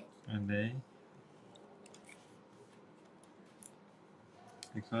you drew it. And then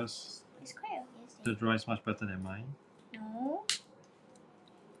because It's quite obvious. the drawing is much better than mine. No.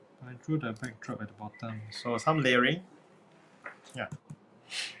 I drew the backdrop at the bottom. So some layering. Yeah.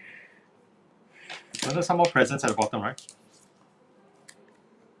 So there's some more presents at the bottom, right?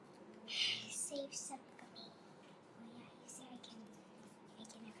 Save some for me. Oh yeah, you say I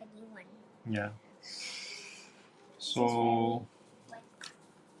can have a new one. Yeah. So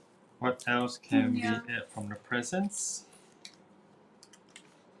what else can we add from the presents?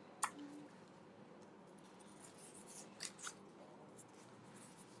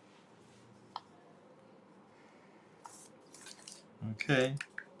 Okay.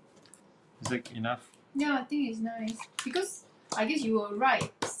 Is it enough? Yeah, I think it's nice because I guess you will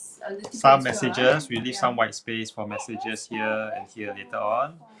write a little Some bit as well, messages. right? We leave Yeah. some white space for messages here and here later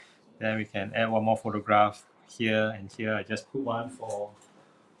on. Then we can add one more photograph here and here. I just put one for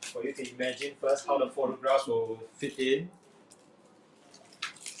you to imagine first how the photographs will fit in.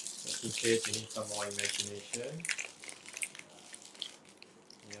 Just in case you need some more imagination.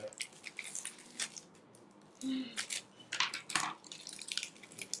 Yeah.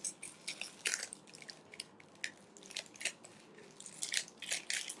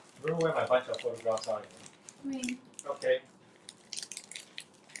 I don't know where my bunch of photographs are. Wait. Okay.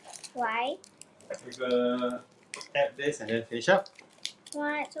 Why? We're gonna add this and then finish up.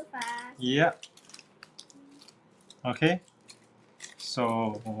 What? So fast. Yeah. Okay.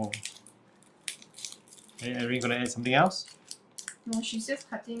 So, are we gonna add something else? No, she's just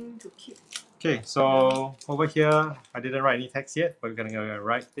cutting to keep. Okay, so over here, I didn't write any text yet, but we're gonna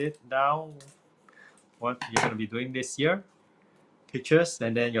write it down. What you're gonna be doing this year, pictures,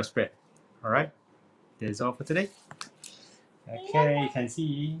 and then your spread. All right. That's all for today. Okay, you can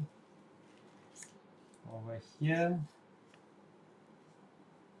see over here.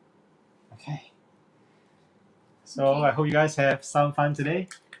 Okay. So I hope you guys have some fun today.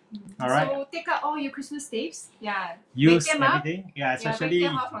 All right. So take out all your Christmas tapes. Yeah. Use bake them up. everything. Yeah, Yeah, especially bake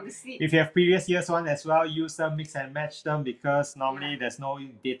them up from the seed. if you have previous year's one as well, use them, mix and match them because normally there's no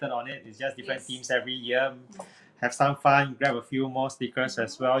dated on it. It's just different Yes. themes every year. Have some fun, grab a few more stickers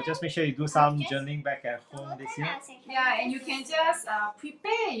as well. Just make sure you do some journaling back at home this year. Yeah, and you can just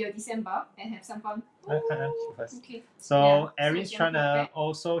prepare your December and have some fun. Okay. So Yeah, Erin's so trying to prepare.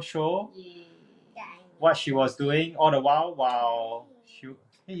 also show Yeah. what she was doing all the while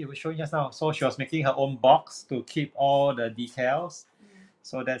hey, you were showing just now. So she was making her own box to keep all the decals.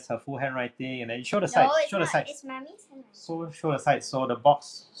 So that's her full handwriting, and then you show the side. No, it's show the not. side. It's mommy's handwriting. So show the side. So the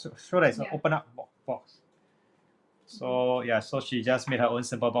box. Show that it's an Yeah. open up box. So yeah, so she just made her own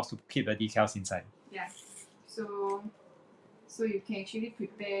simple box to keep the decals inside. Yeah. So you can actually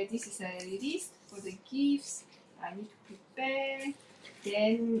prepare. This is a list for the gifts. I need to prepare.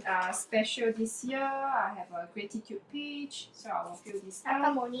 Then special this year, I have a gratitude page, so I will fill this How out.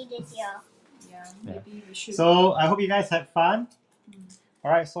 come only this year? Yeah, maybe we should. So I hope you guys had fun. Mm.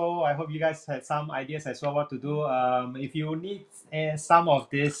 Alright, so I hope you guys had some ideas as well what to do. If you need some of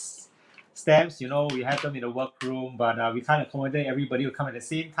these stamps, you know, we have them in the workroom, but we can't accommodate everybody who come at the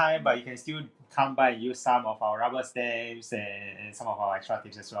same time, but you can still come by and use some of our rubber stamps and some of our extra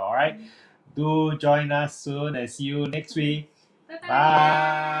tips as well. Alright, do join us soon and see you next week. Bye-bye.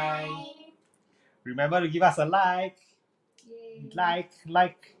 Bye. Remember to give us a like, Yay.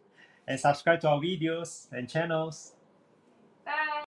 like, and subscribe to our videos and channels.